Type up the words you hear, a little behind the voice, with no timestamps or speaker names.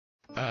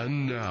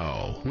And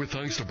now, with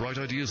thanks to Bright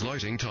Ideas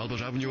Lighting,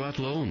 Talbot Avenue at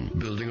Lone.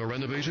 Building or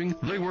renovating?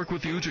 They work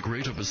with you to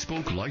create a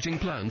bespoke lighting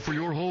plan for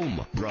your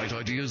home.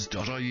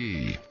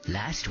 Brightideas.ie.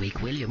 Last week,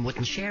 William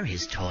wouldn't share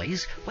his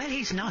toys. Well,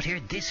 he's not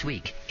here this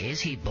week, is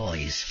he,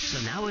 boys?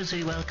 So now as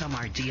we welcome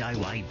our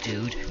DIY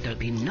dude, there'll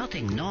be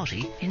nothing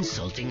naughty,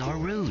 insulting or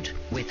rude.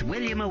 With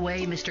William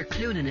away, Mr.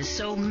 Cloonan is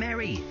so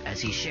merry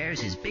as he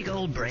shares his big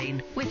old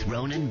brain with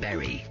Ronan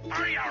Berry.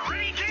 Are you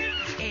ready,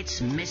 kids?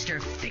 It's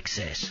Mr.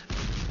 Fix-It.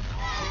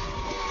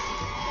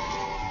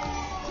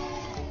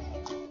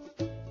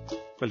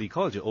 Well, he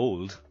called you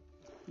old.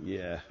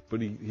 Yeah,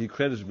 but he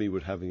credited me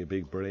with having a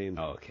big brain.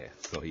 Oh, okay.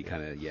 So he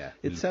kind of, yeah.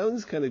 It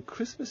sounds kind of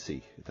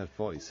Christmassy, that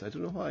voice. I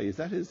don't know why. Is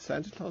that his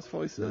Santa Claus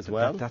voice as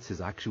well? That's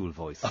his actual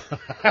voice.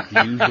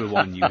 The usual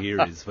one you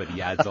hear is when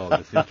he adds all the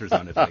filters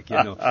on it. Like, you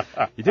know,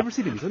 you've never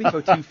seen him. He's only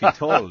about 2 feet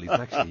tall. He's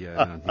actually,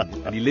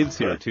 and he lives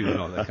here too and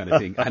all that kind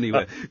of thing.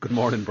 Anyway, good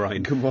morning,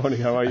 Brian. Good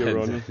morning. How are you,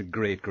 Ronan?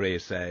 Great.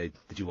 Did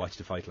you watch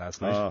the fight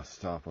last night? Oh,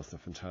 stop. Wasn't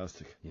it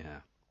fantastic? Yeah.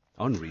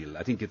 Unreal.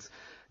 I think it's,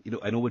 you know,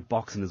 I know with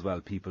boxing as well,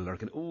 people are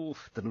going,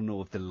 they don't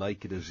know if they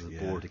like it as a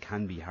sport. It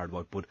can be hard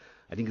work, but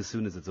I think as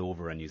soon as it's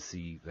over and you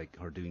see like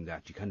her doing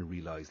that, you kind of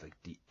realise like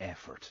the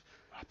effort.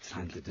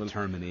 Absolutely. And the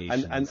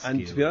determination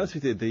and to be honest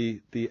with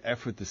you, the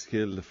effort, the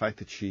skill, the fact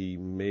that she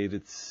made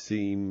it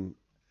seem,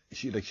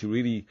 she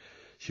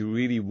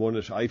really won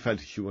it. I felt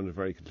she won it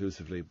very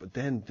conclusively, but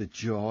then the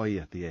joy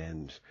at the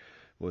end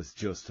was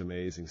just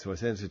amazing. So I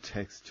sent a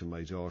text to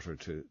my daughter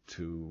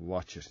to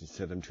watch it, and she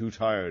said, I'm too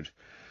tired.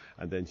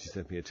 And then she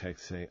sent me a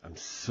text saying, I'm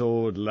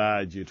so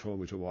glad you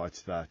told me to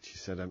watch that. She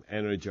said, I'm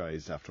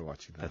energised after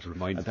watching that. That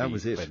reminds me, that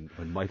was it.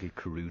 When Michael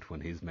Carruth won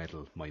his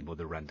medal, my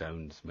mother ran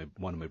down.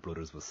 One of my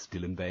brothers was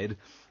still in bed,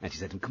 and she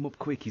said, come up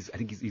quick, I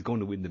think he's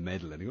going to win the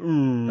medal.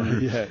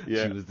 And yeah.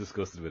 She was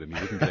disgusted with him. He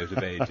wouldn't get out of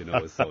bed, you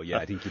know. So, yeah,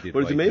 I think you did.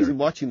 But it's amazing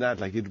watching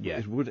that. Like,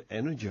 it would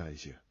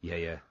energise you.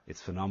 Yeah.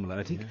 It's phenomenal. And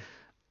I think,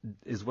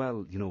 as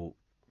well, you know,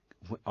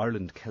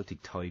 Ireland Celtic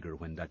Tiger,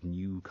 when that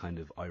new kind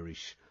of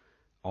Irish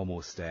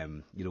almost,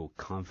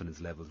 confidence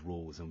levels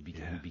rose, and we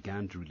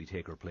began to really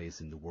take our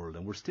place in the world.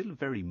 And we're still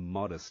very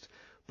modest,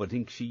 but I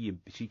think she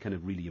kind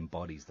of really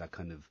embodies that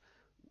kind of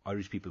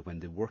Irish people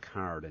when they work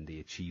hard and they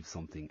achieve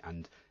something.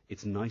 And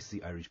it's nice to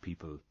see Irish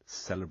people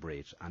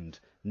celebrate and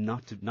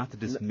not to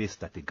dismiss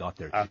that they got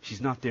there. She's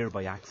not there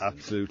by accident.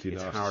 Absolutely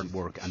it's not. Hard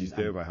work. She's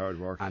there by hard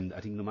work. And I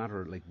think no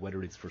matter like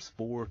whether it's for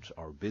sport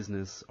or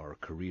business or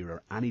career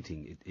or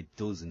anything, it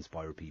does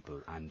inspire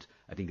people. And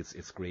I think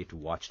it's great to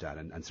watch that.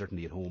 And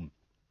certainly at home,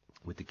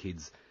 with the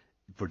kids,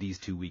 for these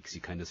 2 weeks,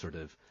 you kind of sort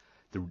of,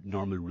 the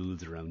normal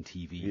rules around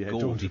TV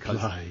don't because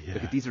apply,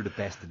 look, these are the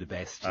best of the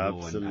best, you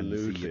absolutely, know,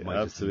 and see, it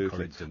might just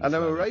encourage them. And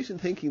am I right in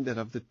thinking that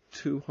of the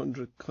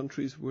 200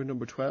 countries, we're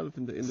number 12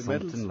 in the medals?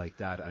 Something like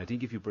that. And I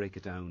think if you break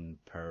it down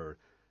per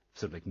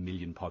sort of like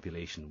million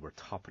population, we're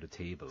top of the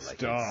table.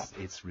 Like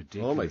it's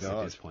ridiculous. Oh my God.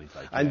 At this point.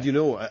 Like, and you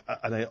know,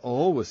 and I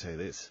always say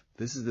this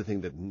is the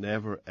thing that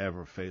never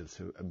ever fails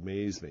to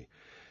amaze me,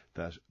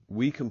 that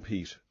we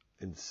compete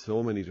in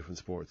so many different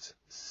sports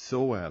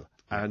so well,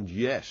 and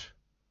yet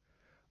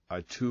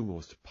our two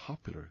most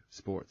popular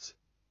sports,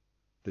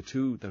 the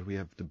two that we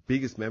have the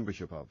biggest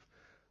membership of,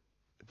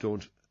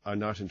 are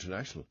not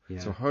international. Yeah.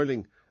 So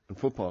hurling and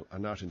football are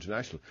not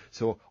international.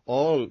 So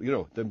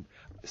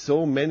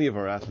so many of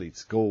our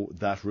athletes go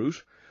that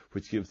route,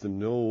 which gives them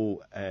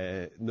no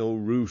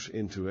route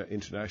into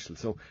international.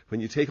 So when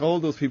you take all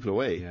those people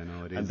away,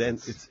 it is. And then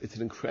it's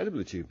an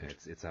incredible achievement.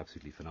 It's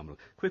absolutely phenomenal.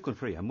 Quick one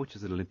for you: how much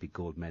is an Olympic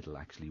gold medal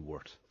actually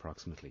worth,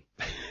 approximately?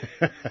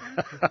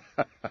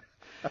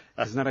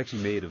 It's not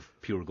actually made of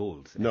pure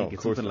gold. I think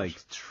it's something like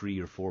 3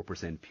 or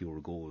 4%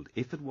 pure gold.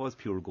 If it was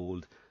pure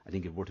gold, I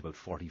think it's worth about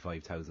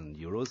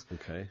 €45,000.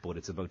 Okay. But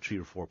it's about 3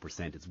 or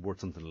 4%. It's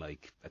worth something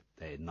like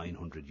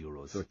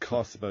 €900. So it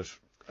costs about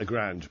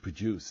 $1,000 to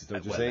produce, is that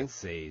what you're saying? Let's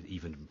say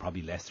even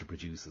probably less to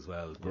produce as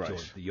well. But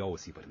right. You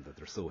always see that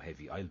they're so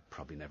heavy. I'll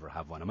probably never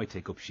have one. I might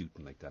take up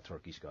shooting like that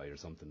Turkish guy or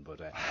something. But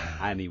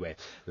anyway,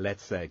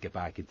 let's get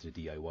back into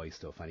the DIY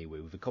stuff anyway.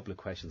 We have a couple of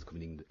questions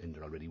coming in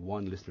there already.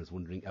 One listener is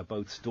wondering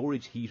about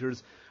storage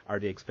heaters. Are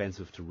they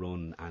expensive to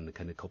run? And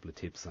kind of a couple of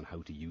tips on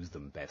how to use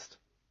them best.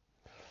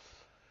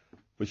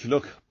 But you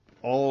look,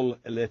 all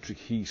electric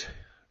heat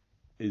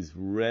is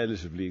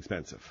relatively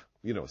expensive.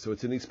 You know, so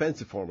it's an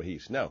expensive form of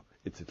heat. Now,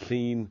 it's a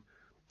clean,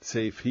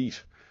 safe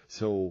heat.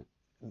 So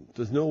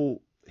there's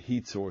no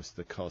heat source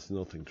that costs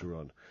nothing to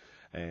run.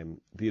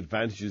 The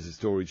advantages of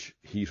storage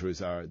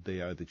heaters are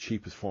they are the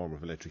cheapest form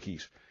of electric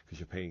heat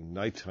because you're paying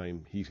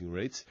nighttime heating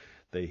rates.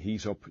 They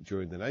heat up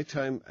during the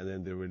nighttime and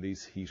then they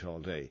release heat all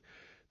day.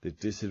 The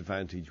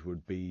disadvantage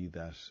would be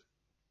that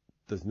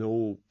there's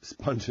no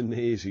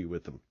spontaneity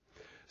with them.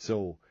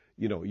 So,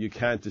 you know, you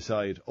can't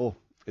decide,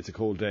 it's a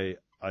cold day,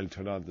 I'll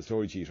turn on the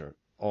storage heater.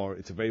 Or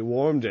it's a very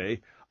warm day,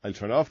 I'll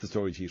turn off the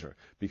storage heater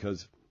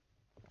because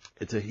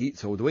it's a heat.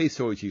 So the way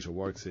storage heater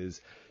works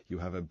is you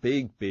have a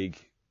big,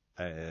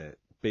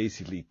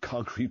 basically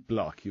concrete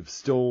block. You have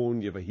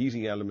stone, you have a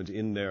heating element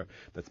in there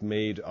that's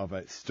made of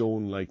a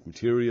stone-like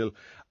material,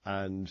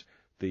 and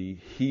the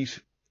heat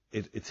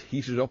it's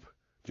heated up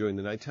during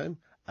the night time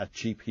at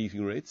cheap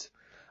heating rates,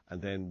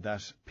 and then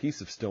that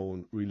piece of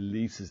stone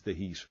releases the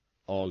heat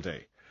all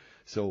day.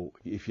 So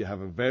if you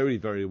have a very,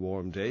 very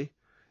warm day,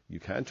 you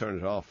can't turn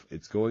it off.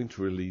 It's going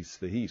to release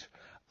the heat.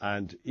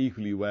 And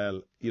equally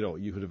well,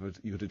 you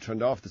could have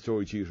turned off the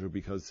storage heater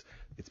because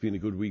it's been a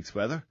good week's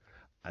weather,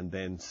 and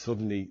then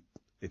suddenly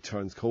it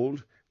turns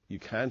cold. You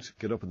can't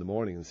get up in the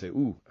morning and say,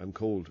 "Ooh, I'm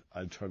cold,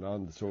 I'll turn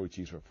on the storage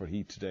heater for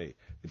heat today."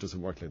 It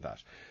doesn't work like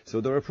that.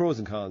 So there are pros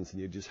and cons,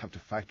 and you just have to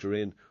factor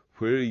in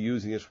where you're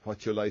using it,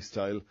 what's your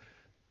lifestyle,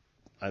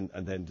 and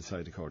then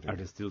decide accordingly. Are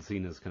they still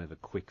seen as kind of a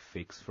quick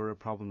fix for a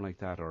problem like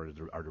that, or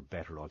are there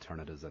better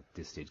alternatives at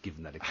this stage,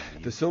 given that it can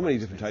be... There's so many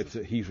different types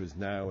of heaters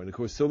now, and of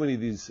course so many of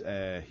these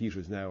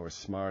heaters now are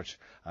smart,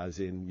 as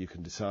in you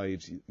can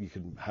decide, you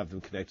can have them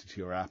connected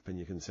to your app, and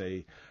you can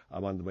say,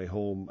 I'm on the way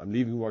home, I'm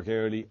leaving work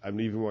early, I'm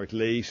leaving work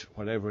late,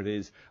 whatever it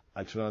is,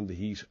 I'll turn on the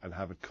heat and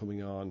have it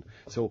coming on.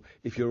 So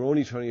if you're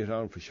only turning it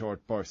on for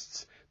short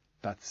bursts,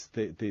 that's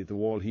the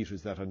wall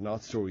heaters that are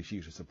not storage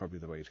heaters are probably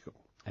the way to go.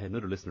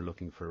 Another listener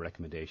looking for a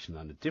recommendation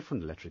on a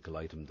different electrical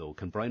item, though.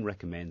 Can Brian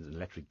recommend an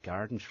electric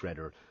garden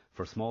shredder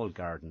for a small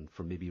garden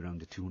for maybe around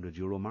the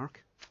 €200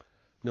 mark?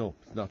 No,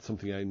 it's not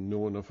something I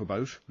know enough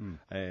about.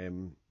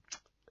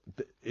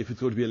 If it's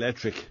going to be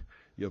electric,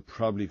 you're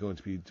probably going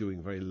to be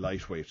doing very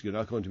lightweight. You're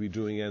not going to be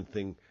doing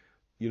anything,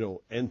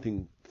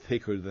 anything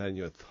thicker than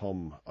your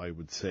thumb, I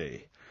would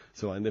say.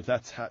 So, and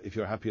if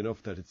you're happy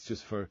enough that it's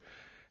just for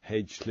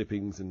hedge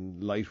clippings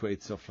and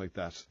lightweight stuff like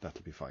that,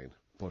 that'll be fine.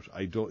 But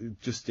I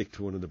don't just stick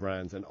to one of the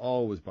brands and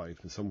always buy it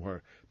from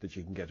somewhere that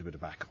you can get a bit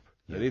of backup.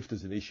 Yeah. And if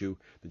there's an issue,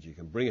 that you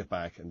can bring it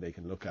back and they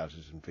can look at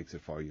it and fix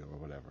it for you or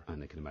whatever.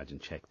 And I can imagine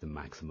check the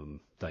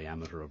maximum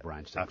diameter of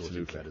branch that Absolutely.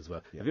 goes into that as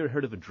well. Yeah. Have you ever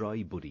heard of a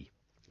dry buddy?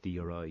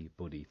 DRI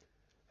buddy?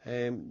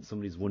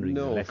 Somebody's wondering.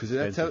 No, because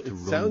it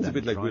sounds a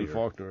bit like Will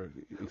Faulkner,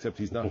 except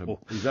he's not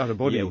a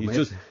buddy.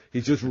 Yeah,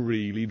 he's just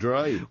really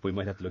dry. We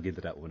might have to look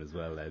into that one as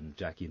well.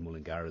 Jackie in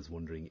Mullingar is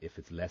wondering if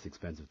it's less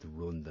expensive to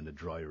run than a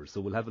dryer.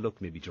 So we'll have a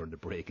look maybe during the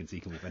break and see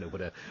can we find out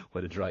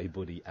what a dry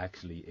buddy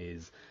actually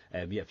is.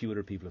 A few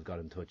other people have got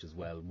in touch as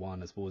well.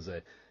 One, I suppose,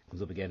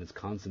 comes up again, it's a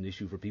constant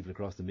issue for people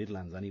across the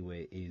Midlands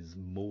anyway, is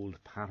mould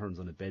patterns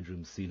on a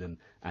bedroom ceiling.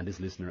 And this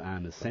listener,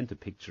 Anne, has sent a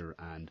picture,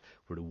 and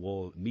where the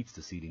wall meets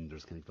the ceiling,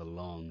 there's kind of a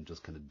long,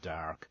 just kind of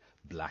dark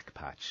black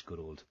patch. Good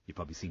old, you've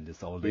probably seen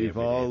this all day.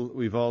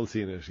 We've all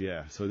seen it,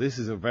 yeah. So this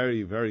is a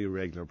very, very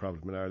regular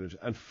problem in Ireland.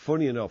 And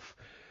funny enough,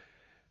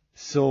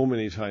 so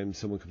many times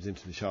someone comes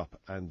into the shop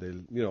and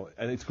they'll,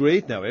 and it's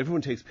great now,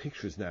 everyone takes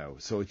pictures now.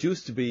 So it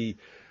used to be,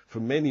 for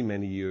many,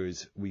 many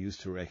years, we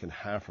used to reckon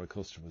half our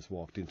customers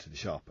walked into the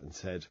shop and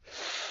said,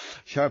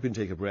 sharp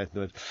intake of breath, and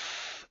went,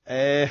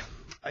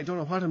 I don't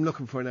know what I'm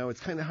looking for now,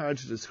 it's kind of hard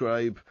to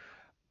describe.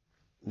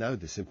 Now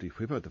they simply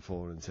whip out the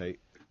phone and say,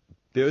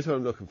 there's what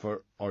I'm looking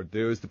for, or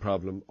there's the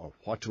problem, or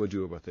what do I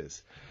do about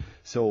this?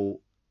 So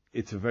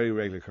it's a very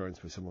regular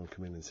occurrence where someone will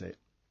come in and say,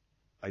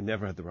 I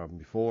never had the problem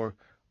before,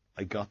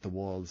 I got the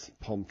walls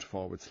pumped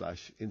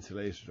 /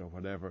 insulated or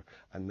whatever,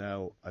 and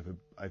now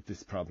I've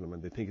this problem,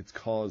 and they think it's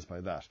caused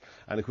by that.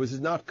 And of course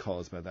it's not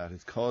caused by that,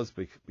 it's caused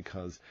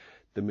because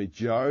the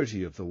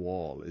majority of the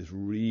wall is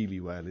really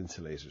well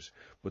insulated,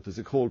 but there's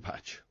a cold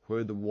patch.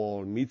 Where the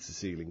wall meets the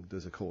ceiling,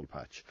 there's a cold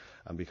patch.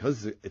 And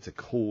because it's a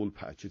cold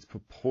patch, it's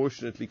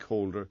proportionately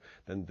colder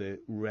than the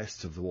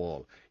rest of the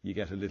wall. You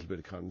get a little bit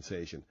of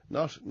condensation.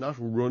 Not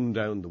run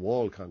down the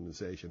wall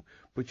condensation,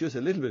 but just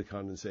a little bit of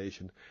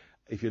condensation.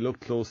 If you look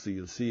closely,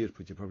 you'll see it,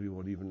 but you probably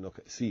won't even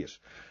see it.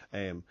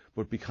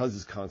 But because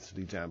it's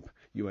constantly damp,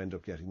 you end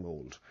up getting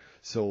mould.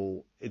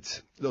 So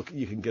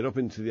you can get up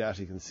into the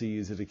attic and see,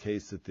 is it a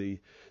case that the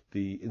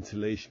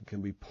insulation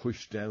can be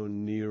pushed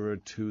down nearer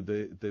to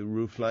the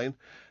roof line?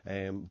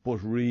 But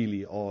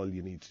really all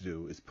you need to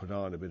do is put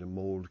on a bit of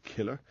mould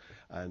killer,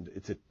 and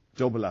it's a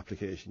double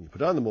application. You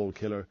put on the mould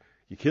killer,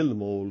 you kill the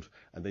mould,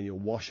 and then you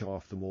wash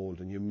off the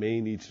mould, and you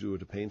may need to do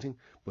it a painting,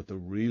 but the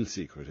real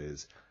secret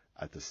is,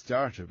 at the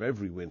start of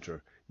every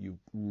winter, you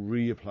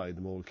reapply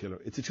the mould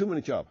killer. It's a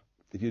 2-minute job.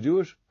 If you do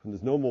it when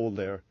there's no mould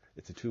there,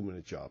 it's a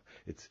 2-minute job.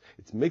 It's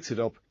mix it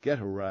up, get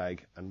a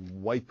rag,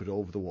 and wipe it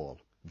over the wall.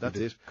 That's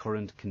it.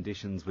 Current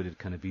conditions, with it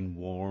kind of being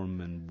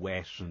warm and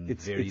wet and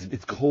it's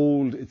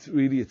cold.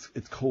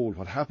 It's cold.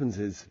 What happens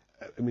is,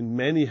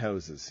 many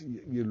houses,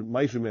 you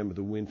might remember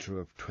the winter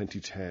of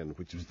 2010,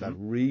 which was that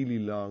really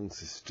long,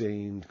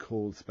 sustained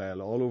cold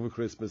spell all over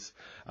Christmas,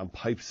 and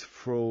pipes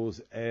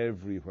froze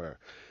everywhere.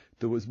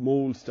 There was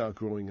mould stock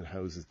growing in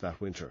houses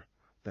that winter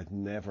that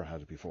never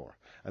had it before.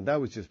 And that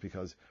was just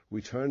because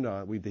we turned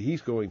on, the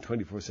heat going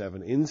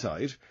 24/7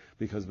 inside,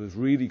 because it was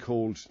really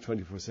cold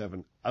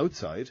 24/7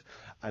 outside,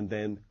 and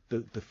then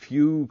the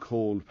few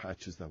cold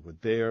patches that were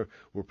there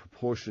were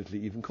proportionately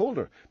even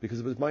colder, because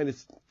it was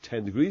minus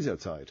 10 degrees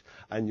outside,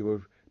 and you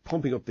were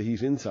pumping up the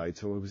heat inside,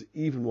 so it was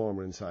even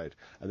warmer inside.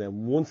 And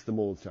then once the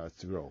mould starts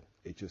to grow,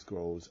 it just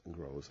grows and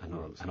grows and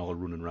grows. And all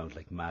running around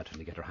like mad trying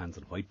to get their hands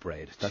on white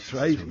bread. That's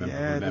right.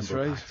 That's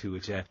right. To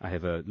it, yeah. I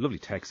have a lovely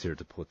text here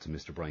to put to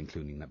Mr. Brian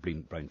Cloonan,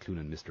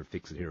 Mr.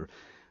 Fix It here.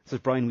 Says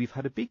Brian, we've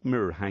had a big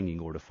mirror hanging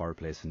over the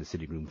fireplace in the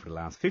sitting room for the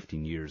last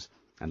 15 years.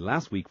 And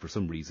last week, for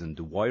some reason,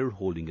 the wire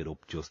holding it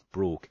up just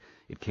broke.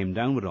 It came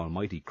down with an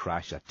almighty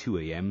crash at 2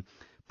 a.m.,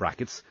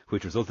 brackets,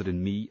 which resulted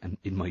in me and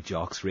in my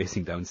jocks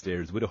racing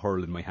downstairs with a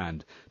hurl in my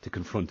hand to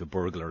confront a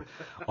burglar.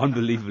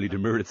 Unbelievably, the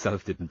mirror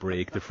itself didn't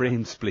break. The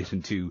frame split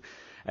in two.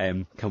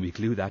 Can we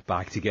glue that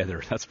back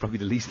together? That's probably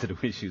the least of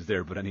the issues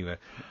there, but anyway.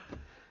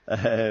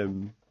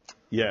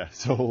 Yeah,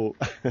 so,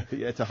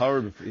 yeah, it's a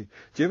horrible. Do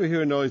you ever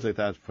hear a noise like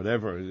that,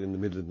 whatever, in the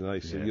middle of the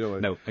night? Yeah. You know,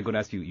 now, I'm going to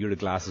ask you, you're a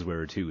glasses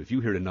wearer too. If you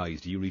hear a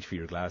noise, do you reach for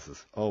your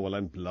glasses? Oh, well,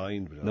 I'm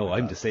blind. No,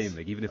 I'm the same.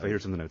 Like, even if I hear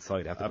something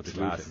outside, I have to put the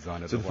glasses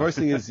on. So the first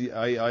thing is,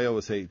 I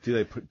always say,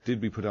 did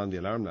we put on the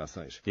alarm last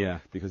night? Yeah.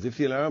 Because if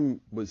the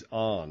alarm was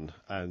on,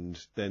 and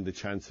then the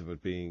chance of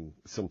it being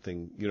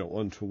something,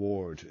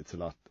 untoward, it's a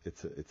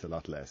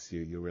lot less.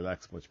 You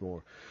relax much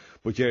more.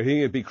 But you're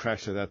hearing a big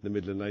crash like that in the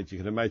middle of the night. You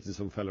can imagine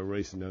some fellow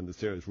racing down the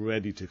stairs,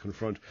 ready to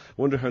confront.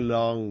 Wonder how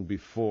long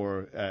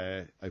before,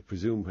 I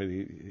presume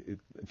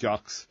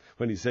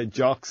when he said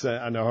jocks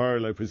and a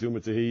hurl, I presume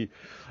it's a he,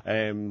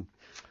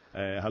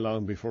 how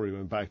long before he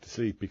went back to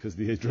sleep, because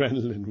the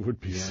adrenaline would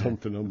be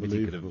something unbelievable.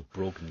 You could have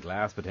broken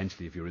glass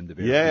potentially if you're in the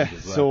bare feet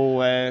as well. So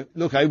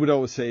look, I would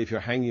always say if you're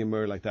hanging a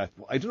mirror like that,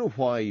 I don't know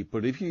why,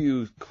 but if you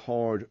use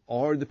cord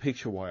or the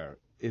picture wire,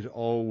 it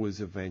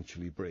always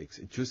eventually breaks.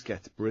 It just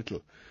gets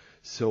brittle.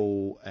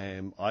 So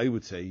I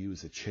would say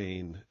use a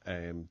chain.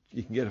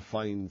 You can get a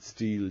fine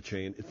steel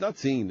chain. It's not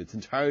seen. It's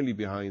entirely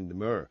behind the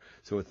mirror.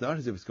 So it's not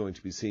as if it's going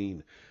to be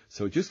seen.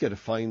 So just get a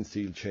fine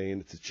steel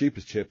chain. It's as cheap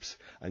as chips,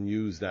 and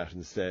use that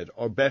instead.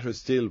 Or better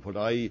still, what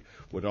I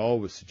would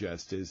always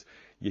suggest is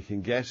you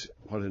can get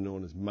what are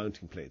known as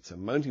mounting plates.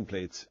 And mounting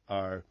plates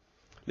are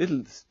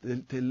little,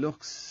 they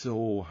look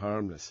so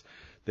harmless.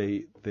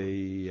 You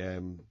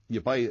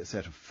buy a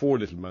set of 4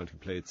 little mounting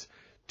plates.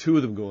 2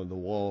 of them go on the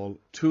wall,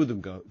 2 of them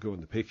go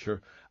in the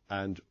picture,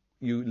 and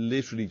you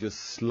literally just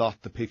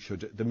slot the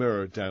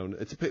mirror down.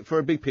 It's for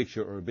a big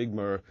picture or a big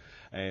mirror,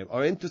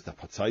 or it doesn't matter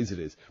what size it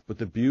is. But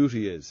the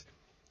beauty is,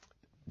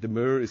 the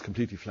mirror is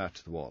completely flat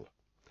to the wall.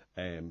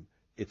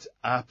 It's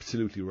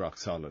absolutely rock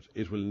solid.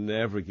 It will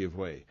never give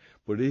way.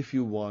 But if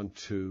you want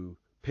to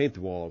paint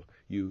the wall,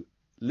 you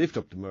lift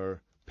up the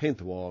mirror, paint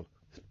the wall,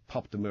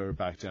 pop the mirror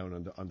back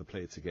down on the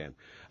plates again.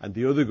 And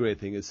the other great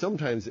thing is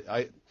sometimes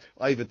I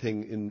have a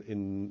thing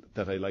in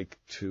that I like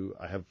to.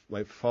 I have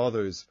my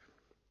father's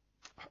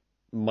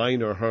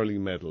minor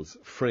hurling medals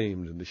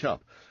framed in the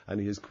shop, and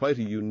he has quite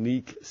a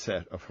unique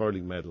set of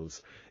hurling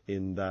medals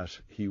in that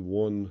he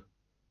won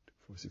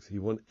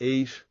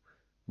 8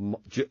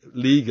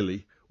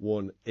 legally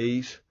won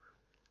 8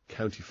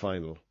 county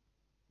final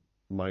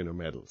minor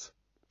medals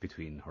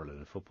between hurling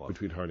and football.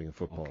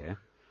 Okay.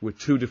 With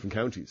 2 different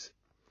counties.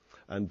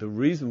 And the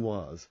reason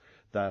was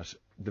that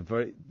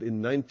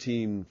in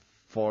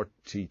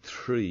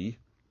 1943,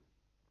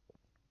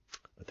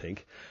 I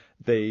think,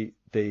 they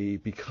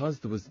because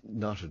there was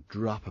not a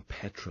drop of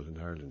petrol in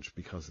Ireland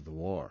because of the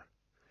war,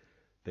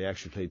 they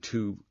actually played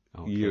 2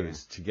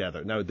 years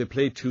together. Now, they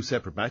played 2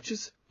 separate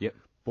matches,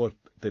 but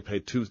they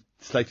played 2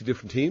 slightly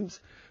different teams.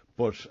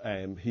 But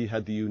he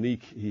has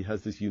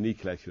this unique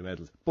collection of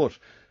medals. But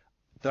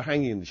they're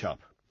hanging in the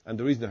shop. And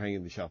the reason they're hanging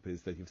in the shop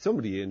is that if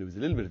somebody in who has a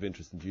little bit of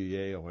interest in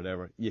GAA or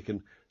whatever,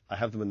 I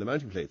have them in the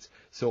mounting plates.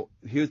 So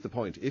here's the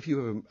point. If you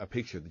have a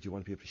picture that you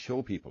want to be able to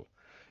show people,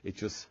 it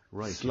just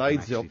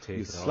slides up,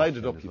 you slide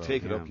it up, you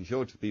take it up, you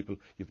show it to people,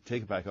 you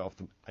take it back off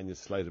them, and you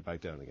slide it back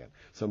down again.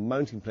 So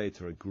mounting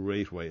plates are a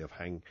great way of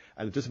hanging,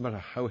 and it doesn't matter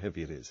how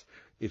heavy it is,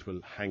 it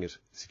will hang it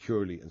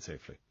securely and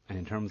safely. And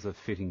in terms of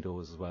fitting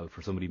those as well,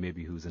 for somebody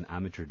maybe who's an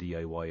amateur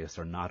DIYist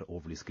or not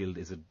overly skilled,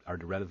 are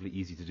they relatively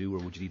easy to do, or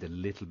would you need a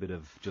little bit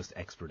of just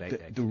expert?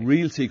 The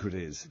real secret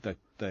is that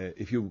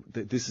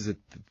this is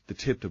the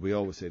tip that we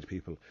always say to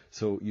people.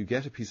 So you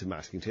get a piece of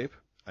masking tape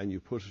and you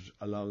put it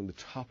along the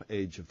top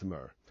edge of the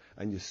mirror,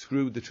 and you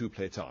screw the 2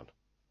 plates on.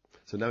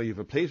 So now you have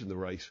a plate on the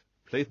right,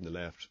 plate on the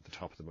left, at the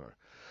top of the mirror.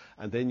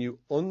 And then you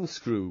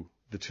unscrew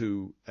the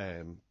 2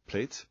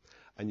 plates,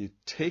 and you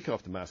take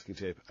off the masking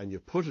tape, and you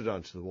put it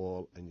onto the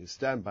wall, and you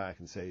stand back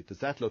and say, does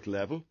that look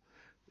level?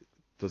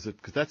 Does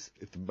it? Because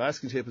if the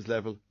masking tape is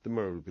level, the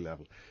mirror will be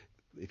level.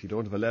 If you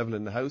don't have a level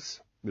in the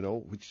house,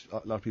 which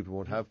a lot of people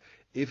won't have,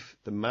 if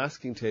the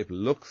masking tape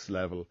looks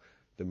level,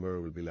 the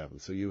mirror will be level.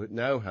 So you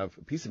now have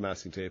a piece of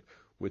masking tape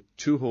with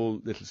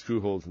 2 little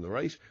screw holes on the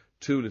right,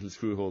 2 little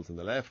screw holes on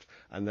the left,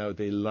 and now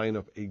they line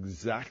up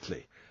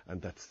exactly,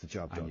 and that's the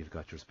job done. And you've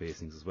got your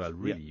spacings as well.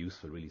 Really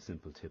useful, really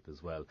simple tip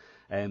as well.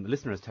 A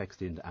listener has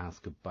texted in to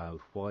ask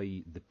about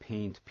why the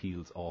paint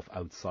peels off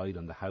outside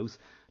on the house.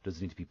 Does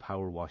it need to be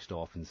power washed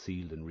off and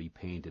sealed and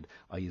repainted?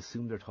 I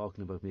assume they're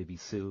talking about maybe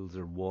sills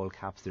or wall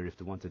caps there, if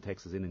they want to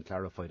text us in and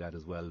clarify that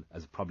as well,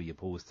 as probably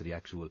opposed to the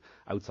actual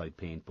outside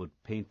paint, but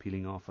paint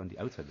peeling off on the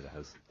outside of the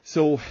house.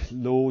 So,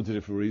 loads of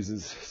different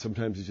reasons.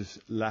 Sometimes it's just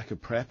lack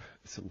of prep.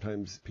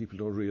 Sometimes people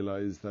don't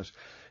realise that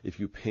if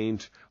you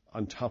paint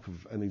on top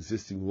of an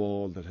existing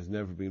wall that has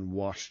never been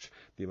washed,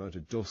 the amount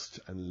of dust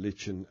and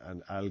lichen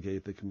and algae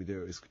that can be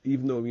there is,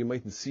 even though you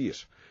mightn't see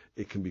it,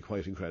 it can be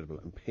quite incredible.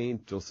 And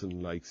paint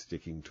doesn't like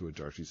sticking to a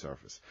dirty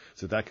surface.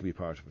 So that can be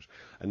part of it.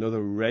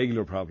 Another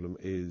regular problem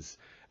is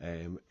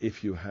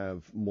if you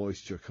have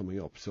moisture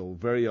coming up. So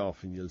very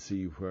often you'll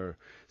see where,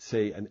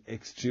 say, an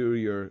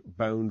exterior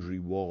boundary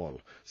wall,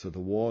 so the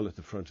wall at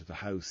the front of the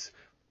house,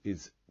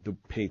 is the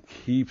paint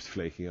keeps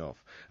flaking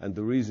off. And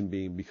the reason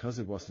being, because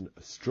it wasn't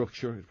a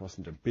structure, it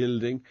wasn't a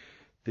building,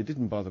 they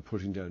didn't bother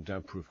putting down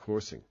damp-proof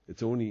coursing.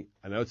 It's only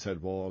an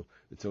outside wall.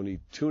 It's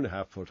only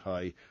 2.5 foot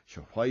high.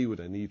 So why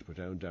would I need to put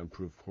down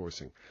damp-proof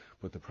coursing?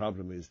 But the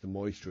problem is the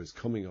moisture is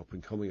coming up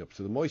and coming up.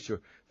 So the moisture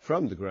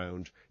from the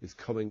ground is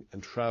coming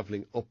and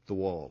travelling up the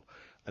wall.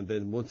 And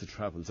then once it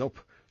travels up,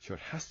 sure,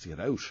 it has to get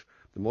out.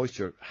 The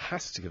moisture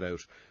has to get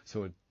out.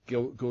 So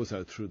it goes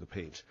out through the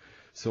paint.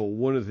 So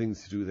one of the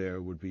things to do there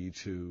would be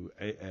to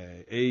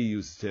A,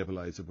 use a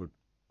stabiliser, but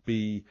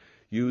B,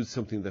 use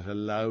something that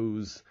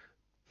allows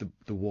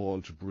the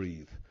wall to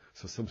breathe.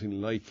 So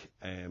something like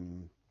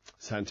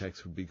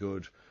Santex would be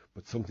good,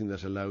 but something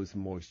that allows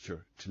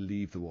moisture to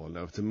leave the wall.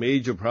 Now, if it's a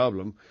major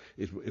problem,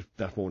 if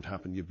that won't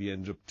happen, you'd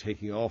end up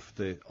taking off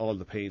all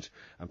the paint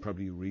and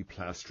probably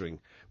replastering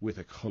with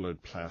a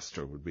coloured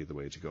plaster would be the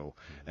way to go.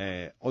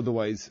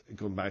 Otherwise,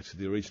 going back to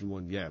the original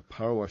one,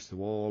 power wash the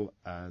wall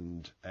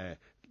and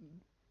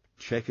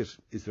check it.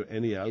 Is there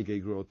any algae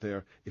growth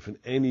there? If in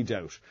any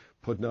doubt,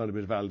 putting on a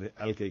bit of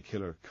algae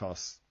killer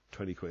costs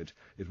 20 quid.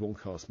 It won't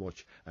cost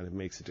much, and it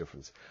makes a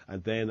difference.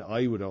 And then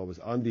I would always,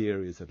 on the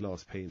areas that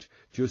lost paint,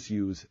 just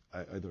use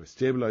either a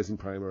stabilising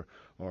primer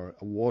or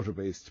a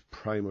water-based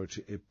primer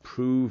to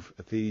improve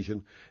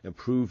adhesion,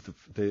 improve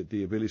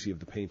the ability of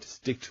the paint to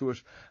stick to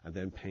it, and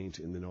then paint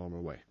in the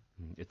normal way.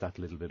 It's that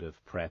little bit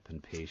of prep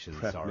and patience,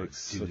 or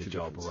do the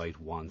job right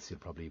once. You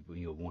probably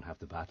won't have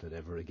to battle it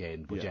ever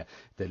again. But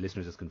the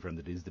listeners just confirmed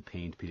that it is the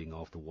paint peeling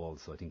off the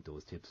walls. So I think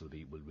those tips will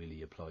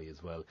really apply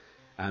as well.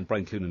 And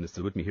Brian Clunan is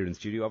still with me here in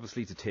studio,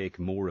 obviously, to take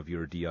more of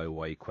your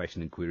DIY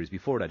question and queries.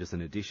 Before that, just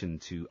in addition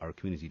to our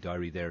community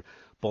diary there,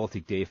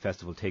 Baltic Day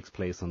Festival takes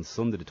place on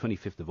Sunday the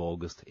 25th of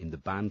August in the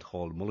Band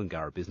Hall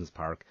Mullingar Business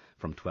Park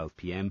from 12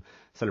 p.m,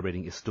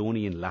 celebrating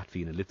Estonian,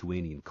 Latvian and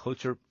Lithuanian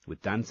culture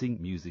with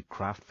dancing, music,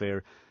 craft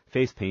fair,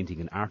 face painting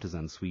and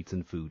artisan sweets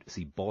and food.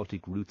 See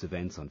Baltic Roots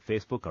events on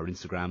Facebook or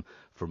Instagram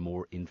for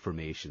more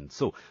information.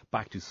 So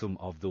back to some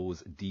of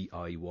those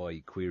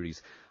DIY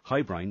queries.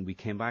 Hi Brian, we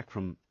came back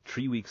from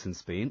 3 weeks in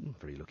Spain,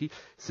 very lucky.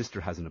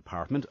 Sister has an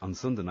apartment on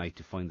Sunday night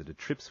to find that a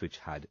trip switch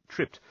had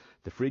tripped.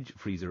 The fridge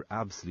freezer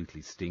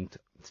absolutely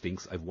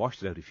stinks. I've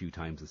washed it out a few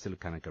times and still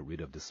cannot get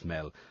rid of the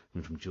smell.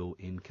 And from Joe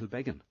in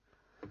Kilbeggan.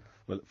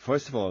 Well,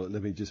 first of all,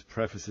 let me just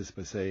preface this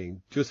by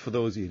saying, just for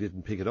those of you who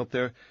didn't pick it up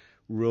there,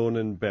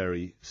 Ronan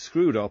Berry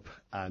screwed up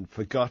and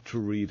forgot to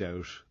read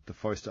out the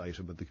first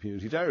item of the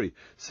community diary.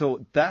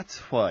 So that's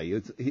why I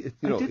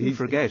didn't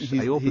forget.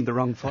 I opened the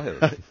wrong file.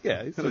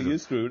 So you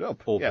screwed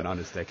up. Open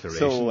honest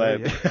declaration. So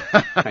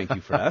thank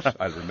you for that.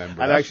 I'll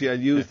remember. And actually, I'll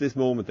use this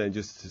moment then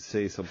just to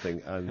say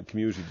something and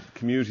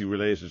community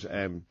related.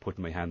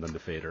 Putting my hand on the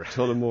fader.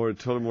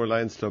 Tullamore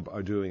Lions Club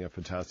are doing a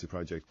fantastic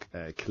project,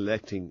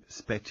 collecting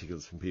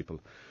spectacles from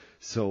people.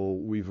 So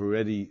we've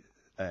already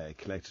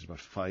collected about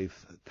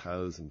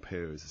 5,000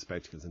 pairs of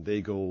spectacles, and they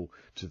go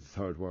to the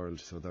third world.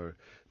 So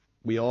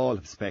we all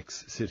have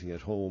specs sitting at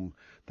home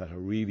that are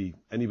really,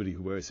 anybody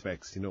who wears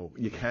specs,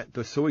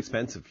 they're so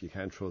expensive you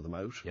can't throw them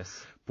out.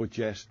 Yes. But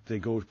yet they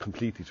go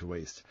completely to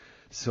waste.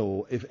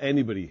 So if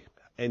anybody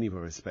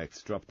anywhere has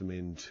specs, drop them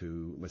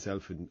into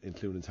myself in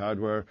Clunan's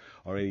Hardware,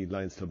 or any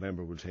Lions Club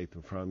member will take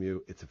them from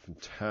you. It's a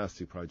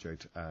fantastic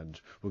project, and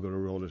we're going to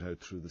roll it out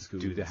through the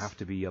schools. Do they have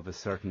to be of a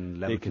certain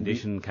level of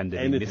condition? Can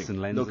they be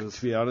missing lenses? Look,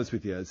 to be honest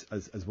with you,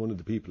 as one of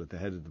the people at the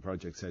head of the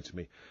project said to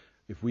me,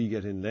 if we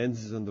get in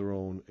lenses on their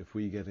own, if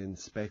we get in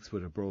specs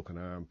with a broken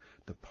arm,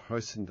 the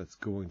person that's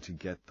going to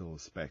get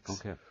those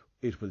specs,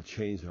 it will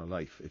change their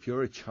life. If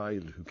you're a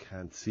child who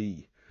can't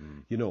see,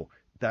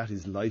 that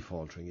is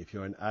life-altering. If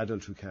you're an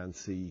adult who can't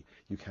see,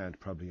 you can't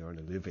probably earn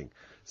a living.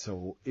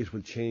 So it will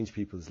change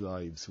people's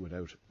lives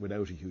without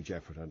a huge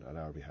effort on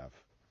our behalf.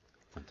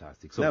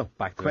 Fantastic. So now,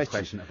 back to the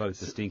question about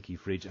the stinky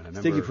fridge. And I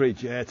remember stinky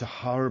fridge, it's a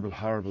horrible,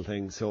 horrible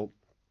thing. So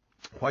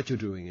what you're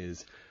doing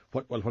is,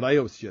 what I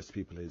always suggest to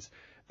people is,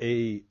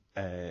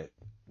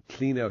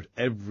 clean out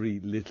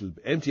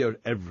empty out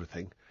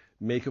everything.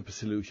 Make up a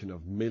solution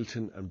of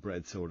Milton and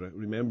bread soda.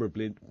 Remember,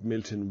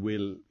 Milton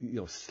will,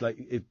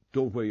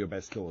 don't wear your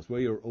best clothes. Wear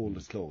your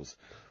oldest clothes.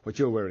 What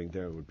you're wearing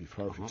there would be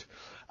perfect.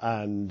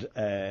 And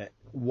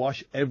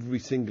wash every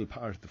single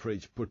part of the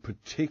fridge, but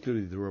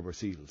particularly the rubber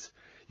seals.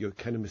 You're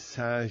kind of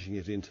massaging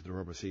it into the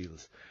rubber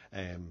seals.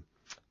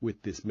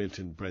 with this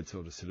Milton bread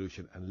soda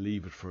solution and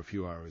leave it for a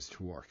few hours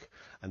to work,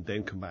 and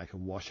then come back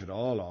and wash it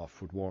all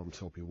off with warm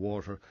soapy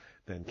water,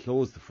 then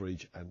close the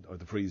fridge or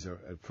the freezer,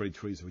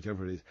 freezer,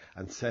 whichever it is,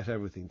 and set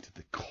everything to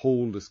the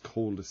coldest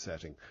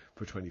setting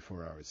for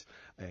 24 hours,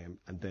 and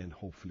then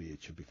hopefully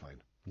it should be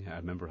fine. Yeah, I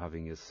remember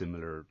having a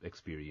similar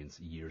experience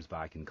years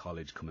back in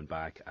college, coming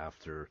back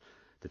after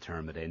the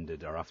term had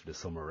ended or after the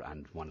summer,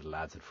 and one of the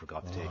lads had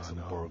forgot to take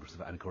some burgers,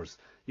 and of course,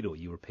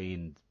 you were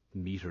paying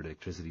metered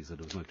electricity, so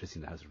there was no electricity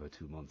in the house for about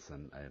 2 months,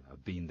 and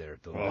I've been there,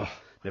 done that.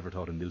 Never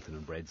thought of Milton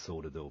and bread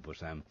soda though, but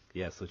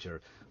such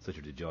are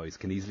the joys.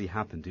 Can easily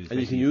happen too.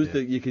 And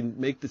you can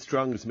make the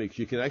strongest mix.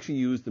 You can actually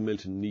use the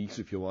Milton neat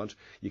if you want.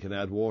 You can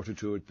add water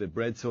to it. The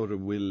bread soda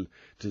will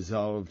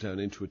dissolve down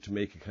into it to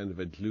make a kind of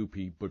a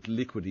gloopy but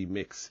liquidy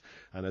mix.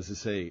 And as I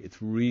say,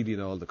 it's really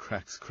in all the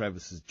cracks,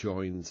 crevices,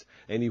 joins,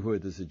 anywhere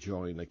there's a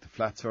join. Like the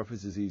flat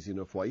surface is easy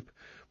enough wipe,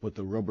 but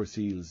the rubber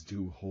seals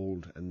do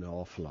hold an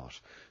awful lot.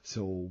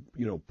 So,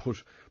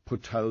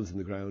 put towels in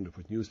the ground, or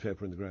put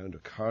newspaper in the ground, or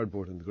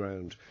cardboard in the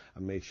ground,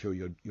 and make sure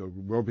you're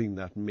rubbing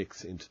that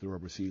mix into the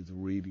rubber seals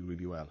really,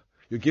 really well.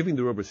 You're giving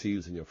the rubber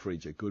seals in your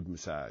fridge a good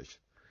massage.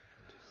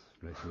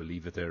 Right, we'll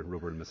leave it there,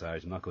 rubber and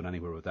massage. I'm not going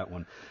anywhere with that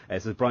one.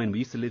 Says Brian, we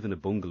used to live in a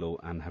bungalow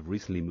and have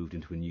recently moved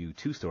into a new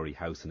 2-storey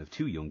house and have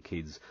 2 young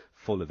kids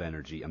full of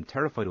energy. I'm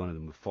terrified one of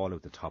them will fall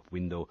out the top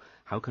window.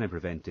 How can I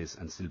prevent this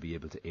and still be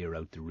able to air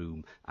out the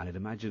room? And I'd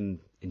imagine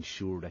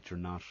ensure that you're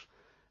not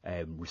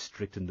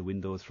restricting the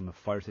windows from a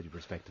fire safety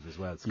perspective as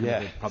well. It's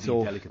kind of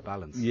probably a delicate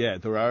balance. Yeah,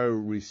 there are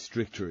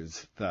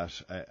restrictors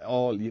that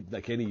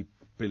like any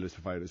builders,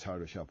 providers,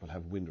 hardware shop will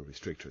have window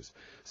restrictors.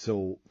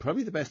 So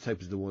probably the best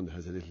type is the one that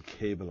has a little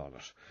cable on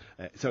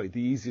it.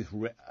 The easiest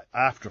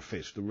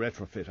afterfit, the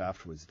retrofit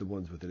afterwards, the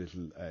ones with a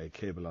little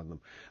cable on them.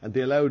 And they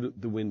allow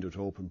the window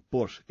to open,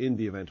 but in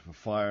the event of a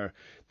fire,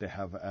 they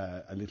have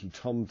a little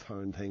thumb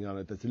turn thing on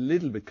it that's a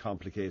little bit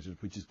complicated,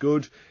 which is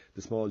good.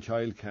 The small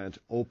child can't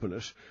open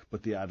it,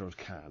 but the adult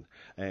can.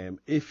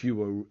 If you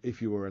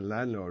were a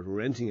landlord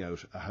renting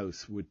out a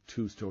house with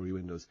 2-storey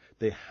windows,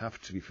 they have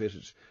to be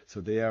fitted.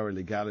 So they are a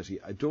legality.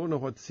 I don't know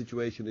what the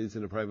situation is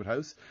in a private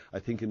house. I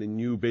think in a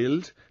new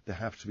build, they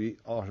have to be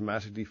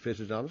automatically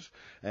fitted on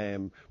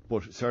it.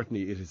 But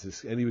certainly it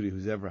is anybody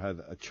who's ever had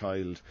a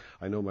child.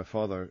 I know my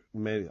father,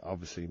 many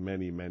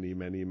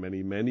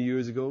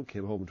years ago,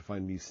 came home to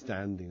find me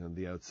standing on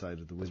the outside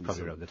of the window. That's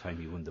probably around the time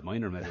he won the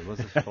minor medal,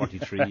 was it?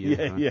 43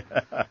 years.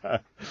 Yeah.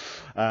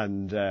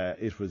 And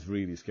it was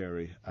really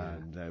scary.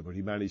 And but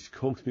he managed to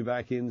coax me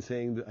back in,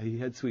 saying that he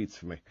had sweets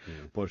for me.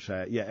 But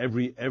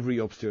every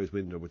upstairs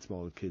window with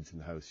small kids in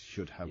the house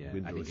should have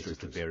window I think restrictors. it's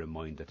just to bear in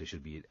mind that there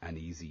should be an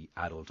easy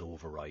adult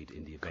override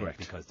in the event. Correct.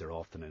 Because they're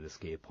often an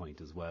escape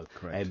point as well.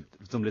 Correct.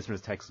 Some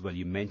listeners text as well.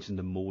 You mentioned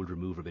the mould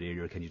remover a bit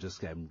earlier. Can you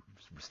just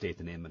state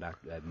the name of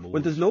that mould?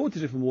 Well, there's loads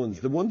of different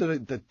ones. The one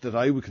that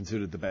I would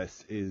consider the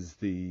best is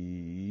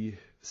the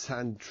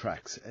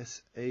Sandtrax,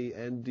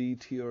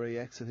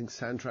 Sandtrax. I think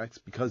Sandtrax,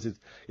 because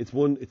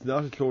it's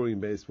not a chlorine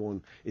based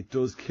one. It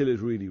does kill it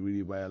really,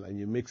 really well, and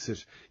you mix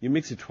it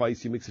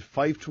twice. You mix it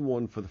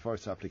 5-to-1 for the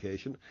first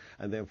application,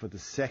 and then for the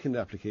second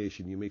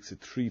application you mix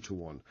it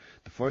 3-to-1.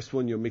 The first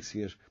one you're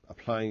mixing it,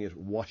 applying it,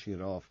 washing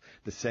it off.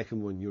 The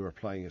second one you're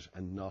applying it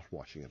and not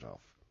washing it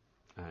off.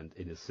 And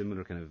in a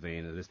similar kind of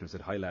vein, a listener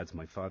said, "Hi lads,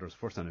 my father's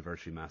first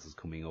anniversary mass is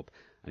coming up.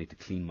 I need to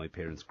clean my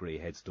parents' grey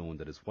headstone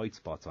that has white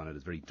spots on it.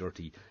 It's very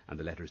dirty and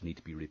the letters need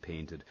to be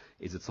repainted.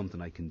 Is it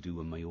something I can do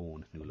on my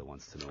own?" Nuala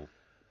wants to know.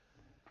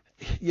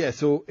 Yeah,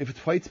 so if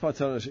it's white spots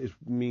on it, it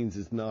means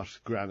it's not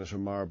granite or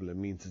marble. It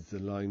means it's a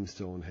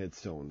limestone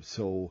headstone.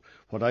 So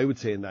what I would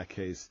say in that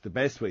case, the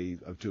best way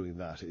of doing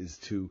that is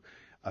to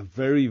a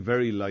very,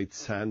 very light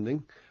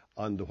sanding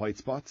on the white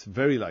spots,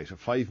 very light, a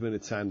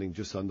 5-minute sanding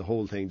just on the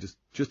whole thing,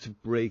 just to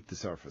break the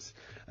surface,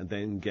 and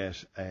then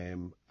get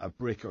a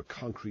brick or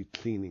concrete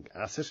cleaning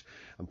acid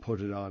and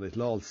put it on.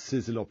 It'll all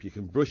sizzle up. You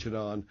can brush it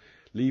on,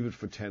 leave it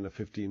for 10 or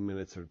 15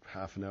 minutes or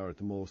half an hour at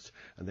the most,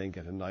 and then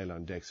get a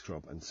nylon deck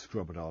scrub and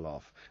scrub it all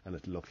off, and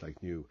it'll look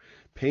like new.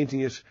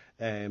 Painting it,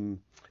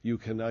 you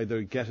can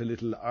either get a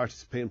little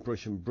artist's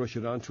paintbrush and brush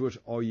it onto it,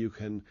 or you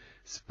can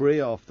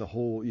spray off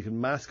you can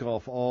mask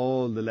off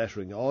all the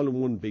lettering, all in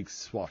one big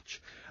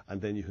swatch,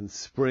 and then you can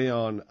spray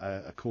on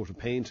a coat of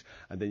paint,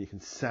 and then you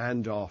can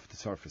sand off the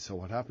surface. So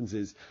what happens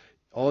is,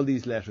 all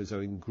these letters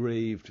are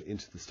engraved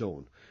into the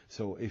stone.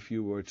 So if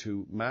you were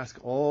to mask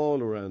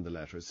all around the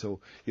letters,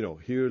 so,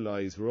 here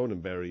lies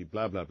Ronan Berry,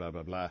 blah, blah, blah,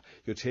 blah, blah,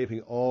 you're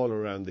taping all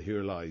around the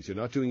here lies. You're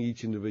not doing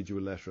each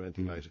individual letter or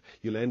anything like it.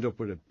 You'll end up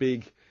with a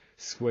big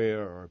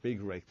square or a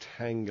big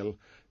rectangle.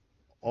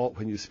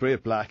 When you spray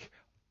it black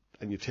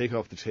and you take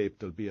off the tape,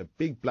 there'll be a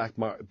big black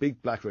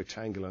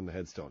rectangle on the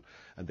headstone.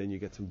 And then you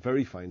get some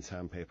very fine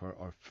sandpaper,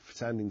 or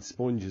sanding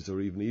sponges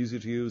are even easier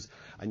to use,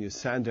 and you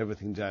sand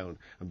everything down.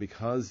 And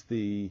because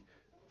the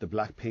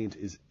black paint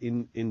is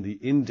in the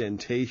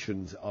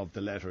indentations of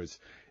the letters,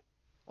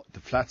 the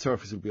flat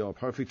surface will be all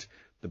perfect.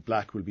 the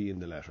black will be in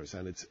the letters,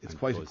 and it's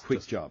quite a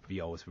quick job.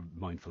 Be always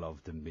mindful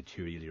of the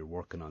material you're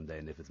working on.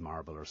 Then, if it's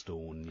marble or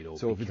stone,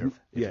 So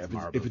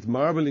if it's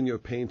marble in your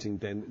painting,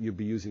 then you'll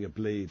be using a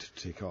blade to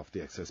take off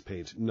the excess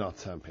paint, not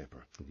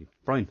sandpaper.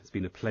 Brian, it's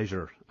been a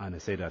pleasure, and I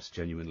say that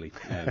genuinely.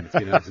 It's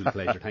been an absolute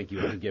pleasure. Thank you,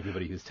 and thank you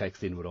everybody who's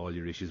texted in with all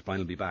your issues. Brian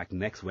will be back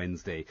next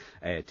Wednesday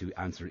to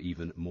answer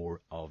even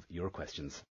more of your questions.